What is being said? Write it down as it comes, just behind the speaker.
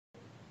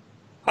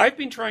I've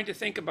been trying to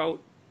think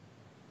about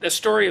the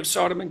story of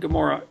Sodom and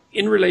Gomorrah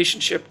in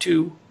relationship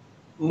to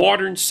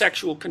modern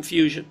sexual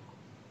confusion.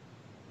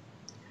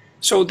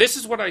 So this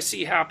is what I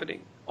see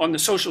happening on the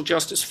social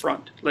justice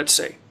front, let's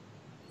say.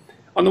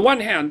 On the one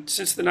hand,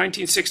 since the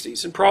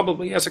 1960s, and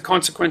probably as a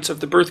consequence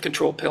of the birth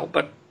control pill,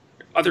 but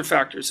other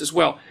factors as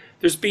well,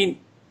 there's been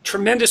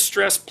tremendous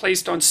stress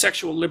placed on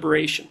sexual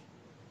liberation.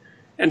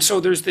 And so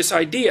there's this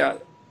idea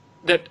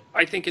that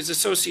I think is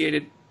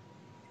associated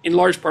in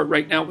large part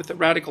right now with the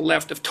radical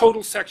left of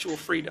total sexual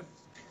freedom.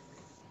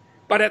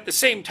 But at the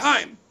same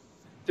time,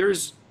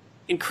 there's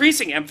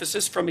increasing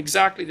emphasis from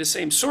exactly the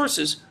same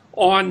sources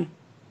on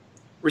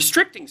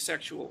restricting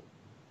sexual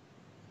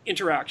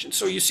interaction.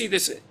 So you see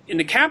this in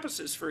the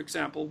campuses, for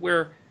example,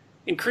 where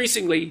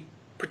increasingly,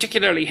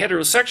 particularly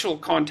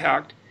heterosexual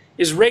contact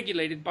is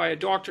regulated by a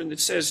doctrine that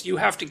says you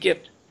have to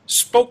get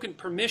spoken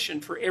permission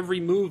for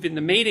every move in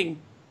the mating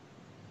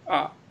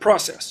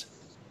process.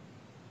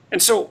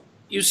 And so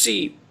you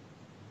see,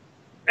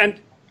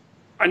 and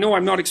I know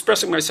I'm not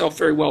expressing myself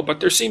very well, but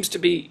there seems to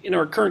be, in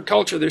our current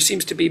culture, there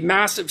seems to be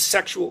massive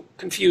sexual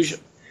confusion.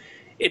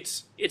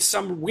 It's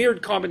some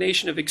weird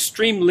combination of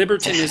extreme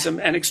libertinism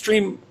and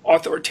extreme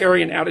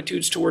authoritarian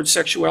attitudes towards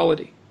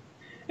sexuality.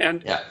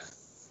 And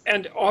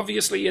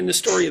obviously in the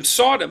story of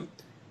Sodom,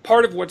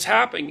 part of what's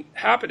happening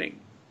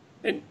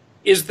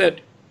is that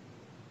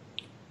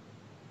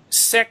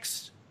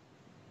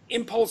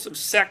impulsive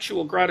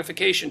sexual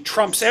gratification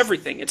trumps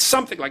everything. It's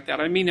something like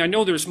that. I mean, I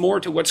know there's more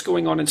to what's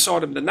going on in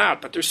Sodom than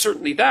that, but there's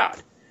certainly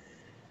that.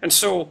 And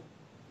so,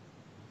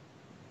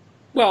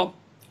 well,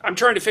 I'm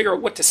trying to figure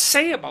out what to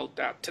say about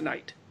that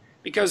tonight,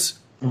 because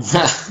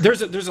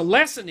there's a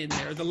lesson in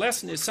there. The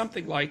lesson is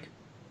something like,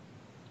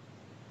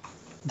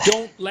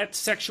 don't let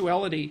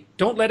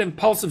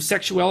impulsive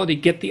sexuality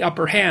get the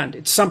upper hand.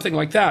 It's something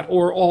like that,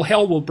 or all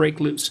hell will break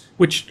loose,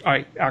 which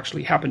I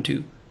actually happen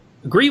to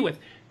agree with.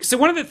 So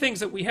one of the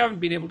things that we haven't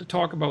been able to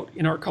talk about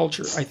in our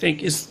culture, I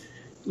think, is,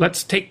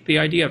 let's take the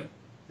idea of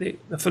the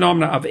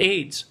phenomena of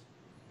AIDS.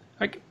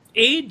 Like,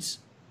 AIDS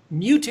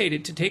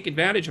mutated to take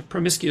advantage of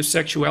promiscuous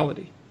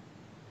sexuality.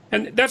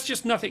 And that's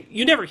just nothing.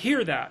 You never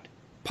hear that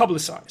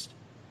publicized.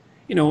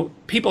 You know,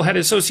 people had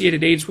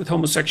associated AIDS with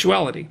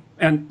homosexuality.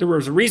 And there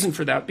was a reason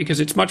for that,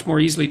 because it's much more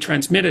easily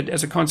transmitted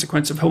as a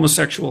consequence of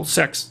homosexual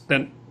sex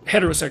than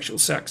heterosexual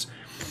sex.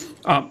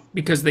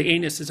 Because the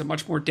anus is a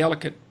much more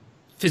delicate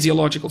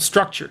physiological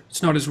structure.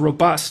 It's not as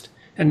robust,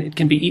 and it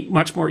can be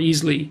much more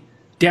easily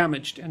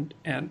damaged and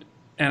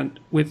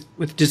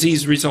with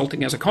disease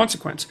resulting as a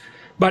consequence.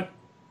 But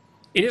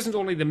it isn't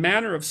only the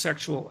manner of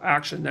sexual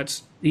action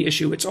that's the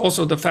issue. It's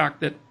also the fact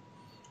that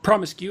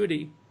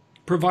promiscuity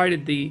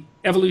provided the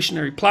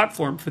evolutionary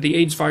platform for the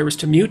AIDS virus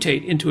to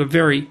mutate into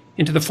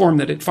the form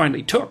that it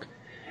finally took.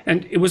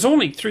 And it was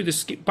only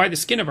by the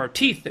skin of our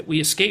teeth that we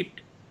escaped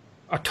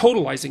a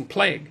totalizing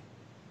plague.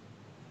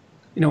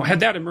 You know, had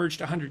that emerged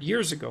 100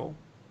 years ago,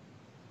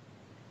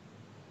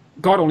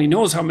 God only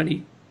knows how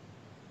many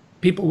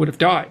people would have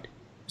died.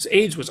 Because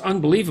AIDS was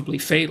unbelievably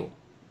fatal.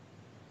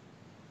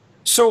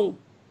 So,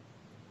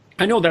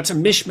 I know that's a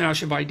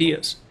mishmash of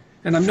ideas,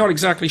 and I'm not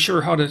exactly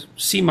sure how to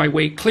see my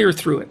way clear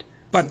through it.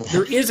 But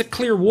there is a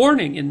clear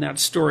warning in that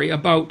story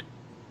about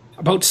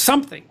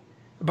something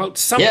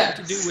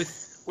to do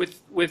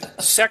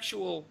with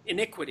sexual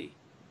iniquity.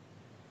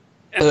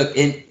 Look,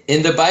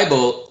 in the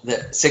Bible,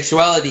 the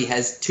sexuality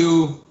has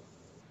two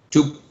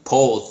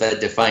poles that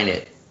define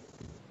it.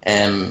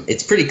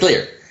 It's pretty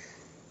clear.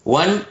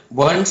 One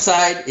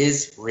side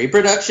is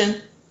reproduction,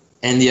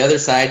 and the other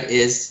side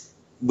is,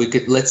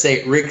 let's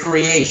say,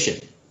 recreation.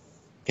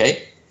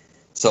 Okay?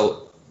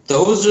 So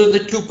those are the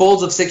two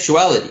poles of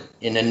sexuality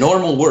in a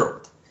normal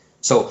world.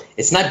 So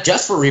it's not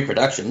just for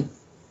reproduction,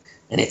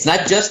 and it's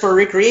not just for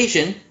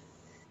recreation.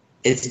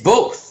 It's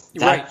both.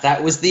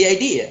 That was the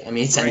idea. I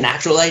mean, it's a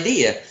natural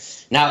idea.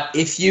 Now,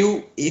 if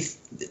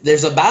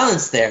there's a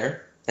balance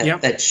there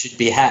that should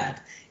be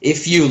had.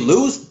 If you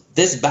lose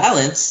this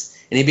balance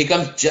and it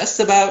becomes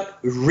just about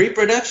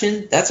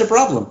reproduction, that's a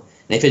problem.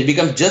 And if it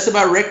becomes just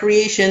about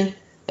recreation,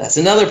 that's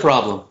another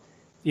problem.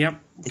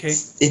 Yep. Okay.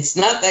 It's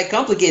not that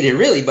complicated,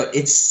 really, but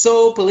it's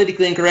so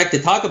politically incorrect to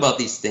talk about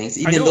these things,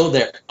 even though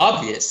they're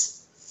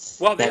obvious.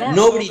 Well,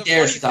 nobody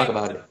dares to talk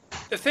about it.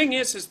 The thing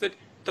is that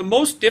the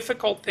most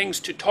difficult things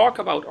to talk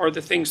about are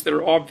the things that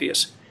are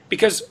obvious,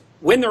 because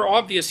when they're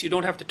obvious, you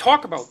don't have to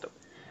talk about them.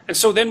 And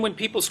so then when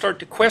people start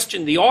to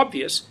question the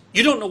obvious,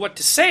 you don't know what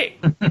to say.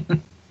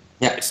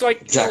 It's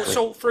like, exactly.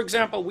 So for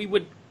example,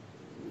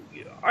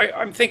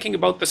 I'm thinking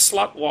about the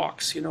slut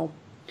walks, you know.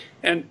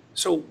 And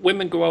so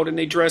women go out and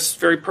they dress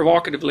very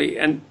provocatively,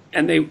 and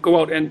they go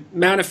out and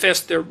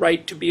manifest their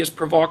right to be as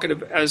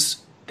provocative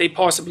as they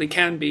possibly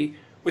can be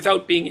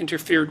without being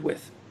interfered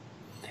with.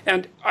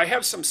 And I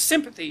have some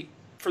sympathy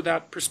for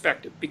that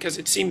perspective, because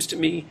it seems to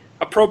me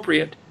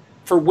appropriate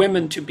for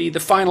women to be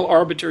the final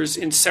arbiters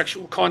in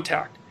sexual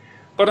contact.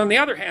 But on the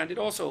other hand, that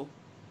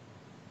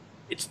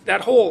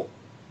whole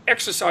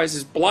exercise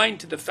is blind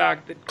to the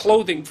fact that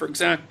clothing, for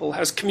example,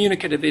 has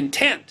communicative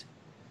intent,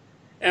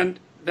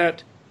 and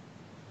that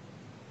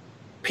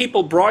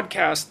people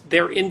broadcast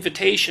their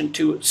invitation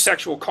to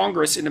sexual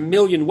congress in a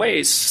million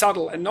ways,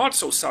 subtle and not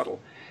so subtle.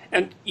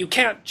 And you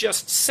can't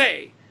just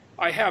say,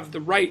 I have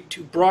the right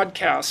to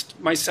broadcast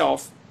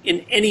myself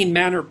in any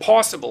manner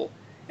possible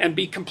and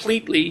be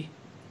completely,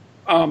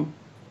 can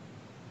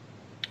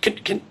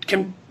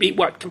be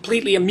what?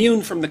 Completely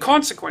immune from the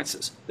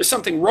consequences. There's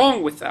something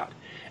wrong with that.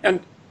 And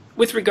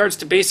with regards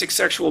to basic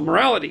sexual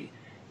morality,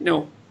 you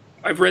know,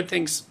 I've read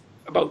things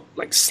about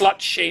like slut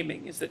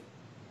shaming, is that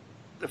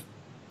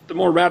the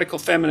more radical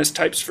feminist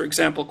types, for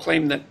example,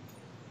 claim that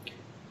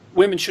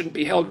women shouldn't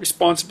be held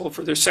responsible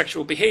for their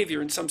sexual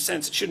behavior in some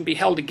sense. It shouldn't be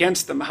held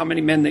against them, how many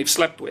men they've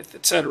slept with,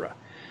 etc.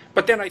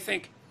 But then I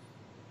think,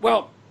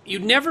 well,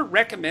 you'd never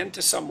recommend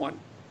to someone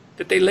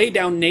that they lay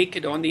down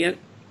naked on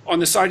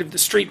the side of the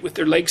street with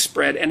their legs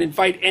spread and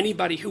invite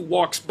anybody who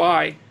walks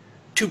by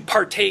to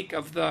partake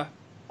of the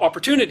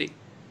opportunity.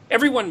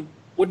 Everyone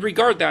would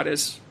regard that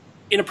as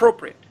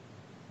inappropriate,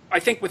 I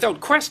think,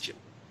 without question.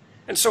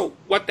 And so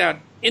what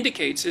that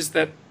indicates is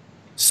that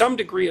some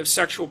degree of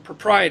sexual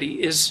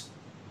propriety is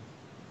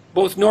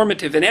both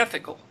normative and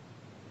ethical.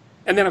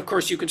 And then, of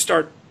course, you can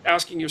start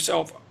asking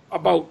yourself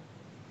about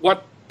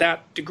what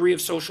that degree of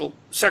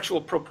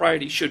sexual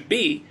propriety should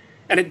be.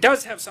 And it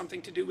does have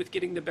something to do with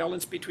getting the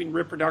balance between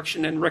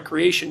reproduction and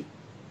recreation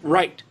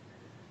right.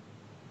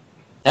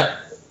 Yep.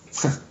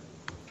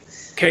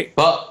 Okay.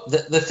 Well,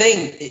 the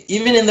thing,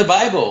 even in the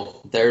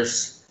Bible,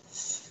 there's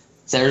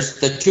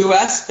the two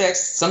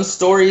aspects. Some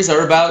stories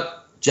are about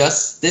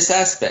just this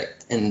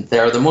aspect, and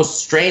there are the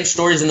most strange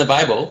stories in the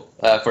Bible.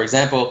 For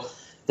example,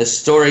 the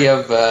story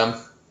of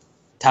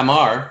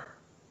Tamar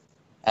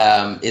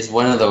is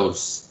one of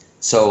those.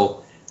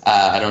 So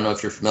I don't know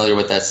if you're familiar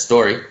with that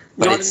story,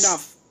 but not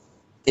enough.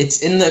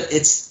 It's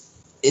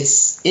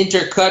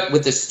intercut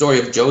with the story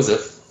of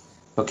Joseph,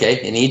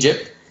 okay, in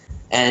Egypt,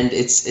 and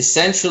it's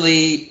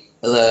essentially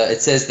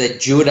it says that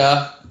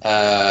Judah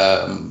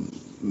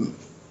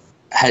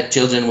had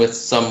children with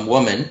some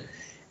woman,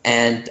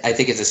 and I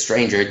think it's a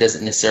stranger. It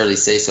doesn't necessarily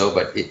say so,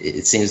 but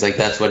it seems like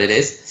that's what it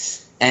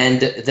is.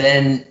 And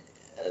then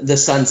the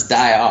sons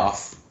die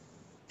off,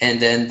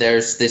 and then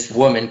there's this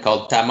woman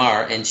called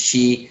Tamar, and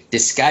she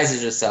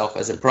disguises herself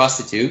as a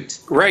prostitute.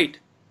 Right.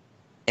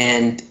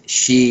 And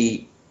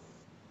she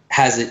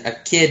has a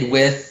kid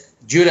with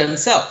Judah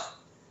himself.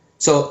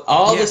 So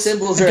all the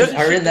symbols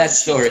are in that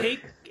story. Does she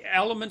take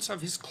elements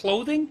of his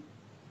clothing?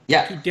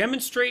 Yeah. To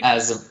demonstrate?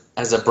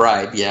 As a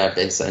bribe, yeah,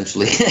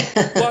 essentially.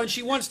 Well,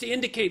 she wants to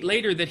indicate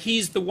later that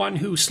he's the one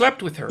who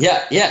slept with her.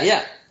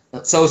 Yeah.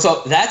 So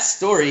that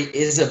story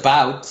is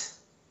about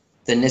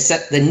the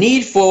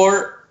need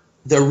for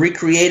the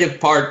recreative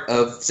part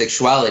of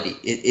sexuality.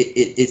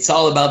 It's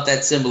all about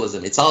that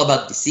symbolism. It's all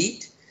about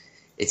deceit.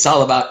 It's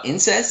all about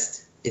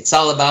incest. It's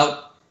all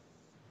about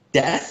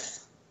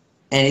death.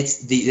 And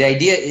it's the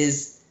idea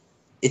is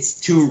it's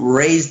to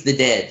raise the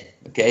dead.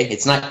 Okay,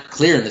 it's not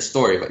clear in the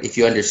story, but if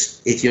you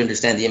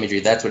understand the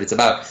imagery, that's what it's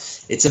about.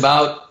 It's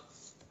about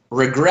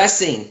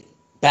regressing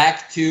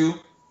back to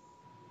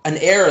an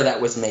error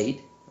that was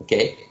made,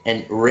 okay,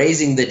 and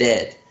raising the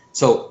dead.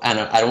 So I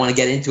don't want to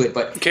get into it,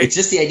 but It's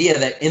just the idea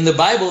that in the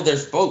Bible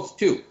there's both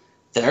too.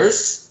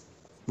 There's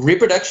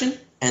reproduction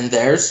and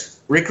there's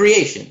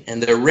recreation,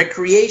 and the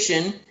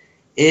recreation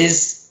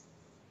is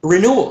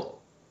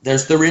renewal.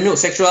 There's the renewal.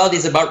 Sexuality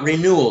is about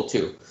renewal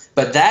too.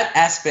 But that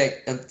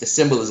aspect of the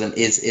symbolism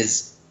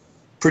is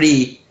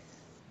pretty,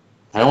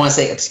 I don't want to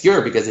say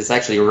obscure because it's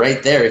actually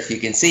right there if you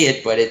can see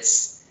it, but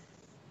it's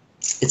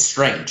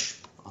strange.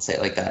 I'll say it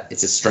like that.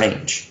 It's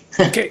strange.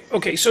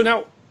 Okay. So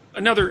now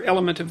another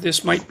element of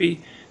this might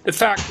be the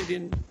fact that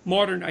in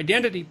modern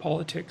identity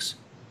politics,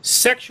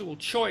 sexual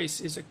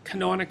choice is a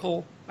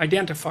canonical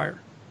identifier.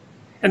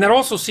 And that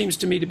also seems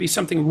to me to be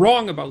something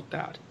wrong about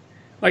that.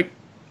 Like,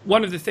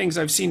 one of the things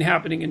I've seen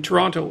happening in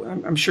Toronto,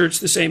 I'm sure it's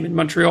the same in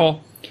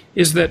Montreal,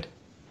 is that,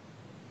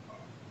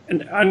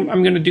 and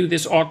I'm going to do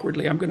this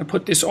awkwardly, I'm going to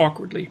put this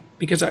awkwardly,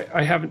 because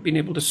I haven't been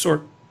able to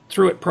sort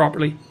through it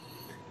properly.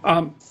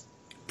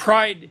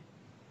 Pride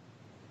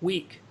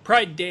Week,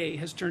 Pride Day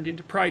has turned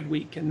into Pride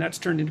Week, and that's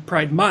turned into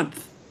Pride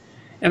Month.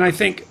 And I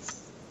think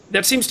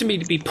that seems to me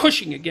to be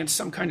pushing against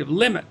some kind of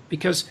limit,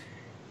 because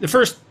the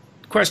first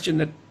question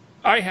that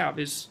I have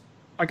is,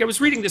 like, I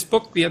was reading this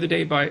book the other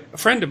day by a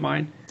friend of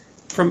mine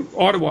from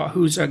Ottawa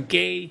who's a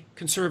gay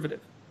conservative.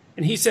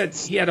 And he said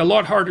he had a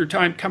lot harder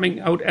time coming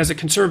out as a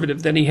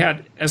conservative than he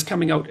had as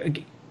coming out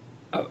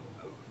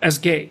as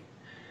gay.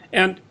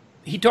 And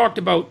he talked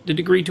about the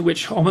degree to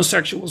which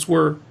homosexuals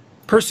were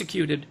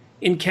persecuted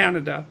in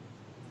Canada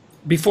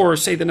before,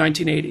 say, the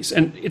 1980s.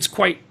 And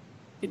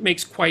it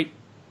makes quite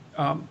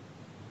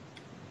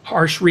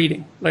harsh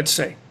reading, let's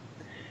say.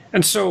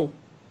 And so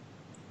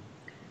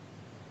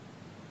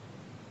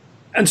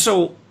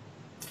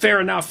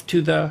fair enough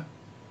to the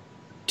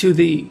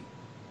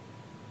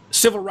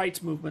civil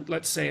rights movement,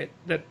 let's say it,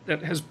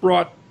 that has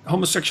brought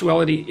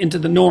homosexuality into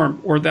the norm,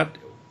 or that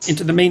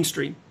into the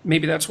mainstream.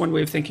 Maybe that's one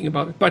way of thinking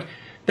about it. But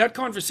that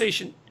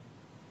conversation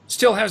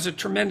still has a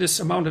tremendous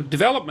amount of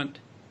development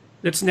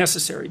that's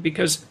necessary,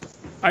 because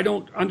I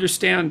don't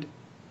understand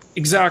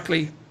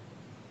exactly.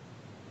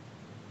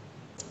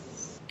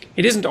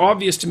 It isn't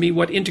obvious to me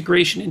what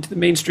integration into the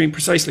mainstream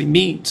precisely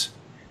means,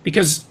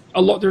 because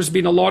there's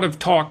been a lot of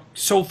talk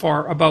so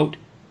far about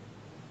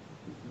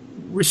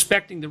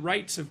respecting the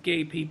rights of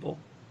gay people,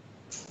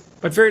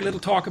 but very little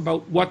talk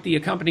about what the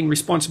accompanying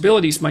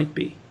responsibilities might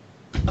be.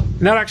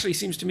 And that actually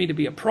seems to me to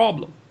be a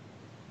problem.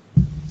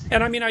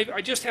 And I mean,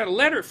 I just had a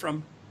letter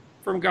from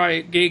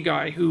a gay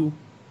guy who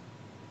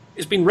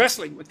has been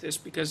wrestling with this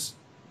because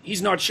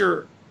he's not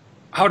sure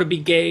how to be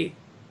gay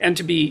and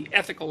to be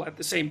ethical at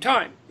the same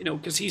time,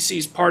 because he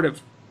sees part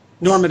of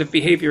normative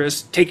behavior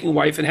as taking a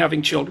wife and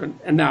having children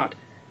and that,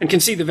 and can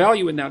see the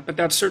value in that, but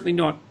that's certainly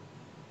not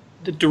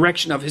the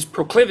direction of his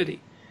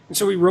proclivity. And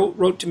so he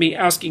wrote to me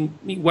asking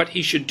me what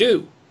he should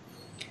do.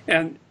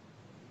 And,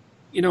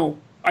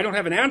 I don't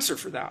have an answer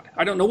for that.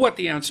 I don't know what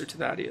the answer to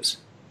that is.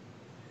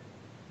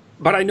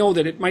 But I know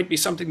that it might be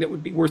something that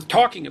would be worth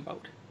talking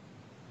about.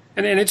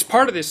 And it's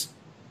part of this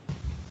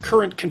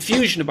current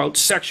confusion about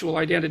sexual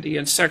identity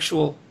and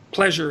sexual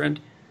pleasure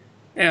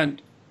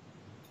and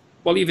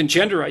well, even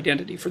gender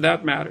identity for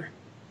that matter.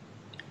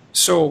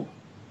 So,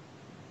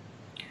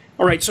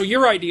 all right, so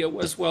your idea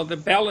was, well, the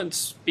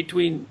balance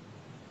between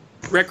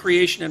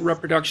recreation and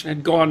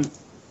reproduction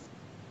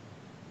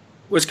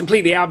was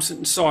completely absent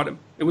in Sodom.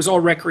 It was all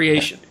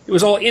recreation. It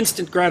was all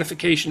instant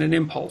gratification and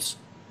impulse.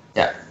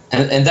 Yeah,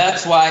 and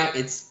that's why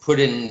it's put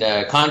in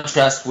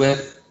contrast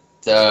with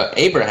the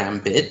Abraham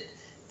bit,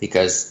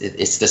 because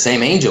it's the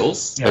same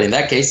angels, but in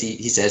that case,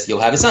 he says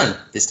you'll have a son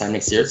this time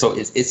next year. So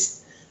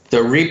it's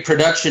the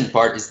reproduction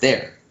part is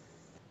there.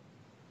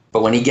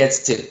 But when he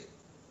gets to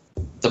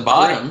the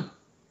bottom,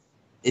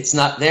 it's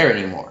not there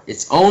anymore.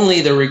 It's only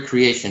the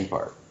recreation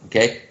part.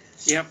 Okay.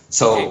 Yep.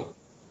 So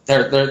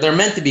they're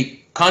meant to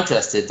be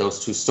contrasted,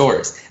 those two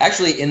stories.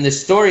 Actually, in the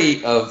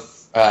story of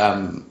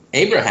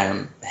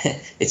Abraham,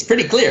 it's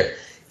pretty clear.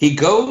 He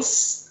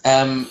goes.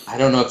 I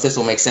don't know if this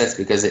will make sense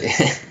because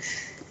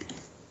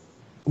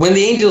when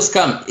the angels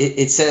come,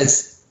 it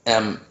says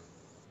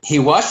he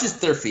washes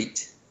their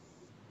feet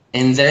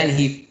and then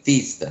he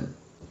feeds them.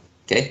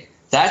 Okay,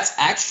 that's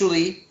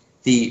actually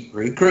the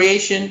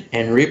recreation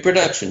and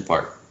reproduction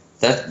part.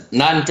 That's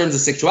not in terms of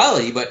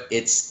sexuality, but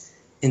it's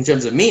in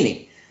terms of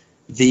meaning.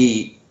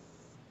 The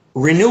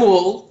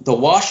renewal, the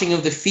washing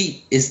of the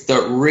feet, is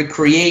the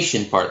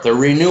recreation part, the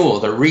renewal,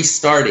 the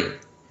restarting.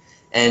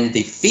 And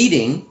the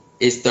feeding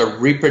is the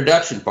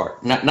reproduction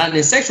part. Not in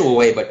a sexual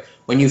way, but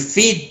when you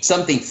feed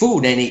something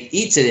food and it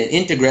eats it and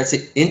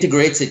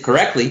integrates it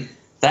correctly,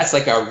 that's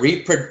like a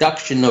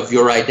reproduction of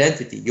your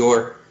identity.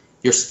 You're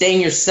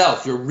staying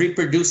yourself, you're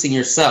reproducing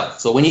yourself.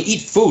 So when you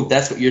eat food,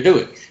 that's what you're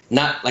doing.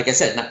 Not, like I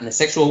said, not in a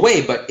sexual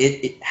way, but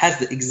it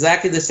has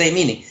exactly the same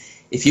meaning.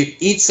 If you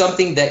eat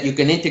something that you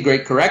can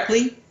integrate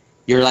correctly,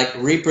 you're like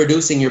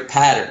reproducing your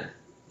pattern.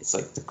 It's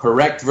like the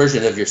correct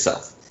version of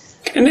yourself.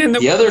 And then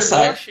the other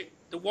side,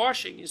 the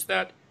washing is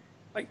that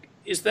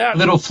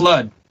little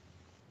flood.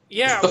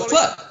 Yeah, the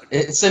flood.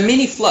 It's a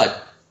mini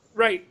flood.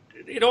 Right.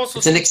 It also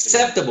it's an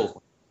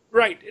acceptable.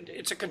 Right.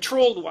 It's a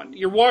controlled one.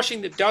 You're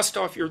washing the dust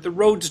off the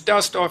road's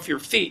dust off your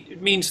feet.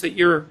 It means that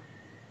you're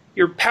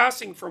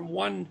passing from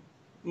one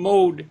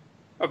mode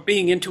of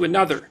being into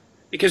another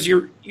because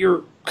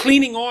you're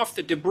cleaning off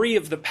the debris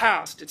of the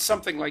past. It's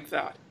something like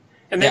that.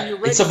 And then you're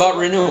ready. It's about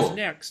renewal.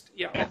 Next.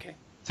 Yeah. Okay.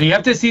 So you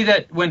have to see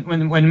that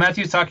when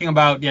Matthew's talking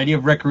about the idea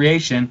of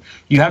recreation,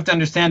 you have to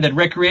understand that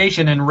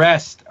recreation and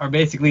rest are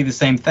basically the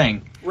same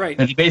thing. Right.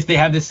 That they basically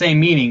have the same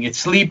meaning. It's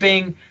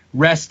sleeping,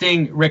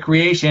 resting,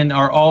 recreation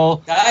are all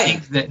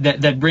things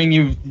that bring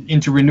you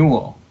into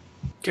renewal.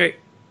 Okay.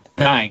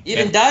 Dying.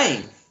 Even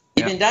dying.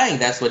 Even dying,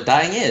 that's what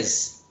dying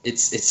is.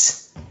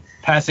 It's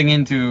passing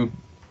into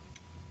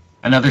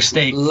another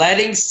state.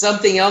 Letting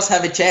something else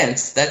have a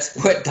chance. That's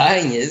what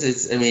dying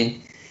is.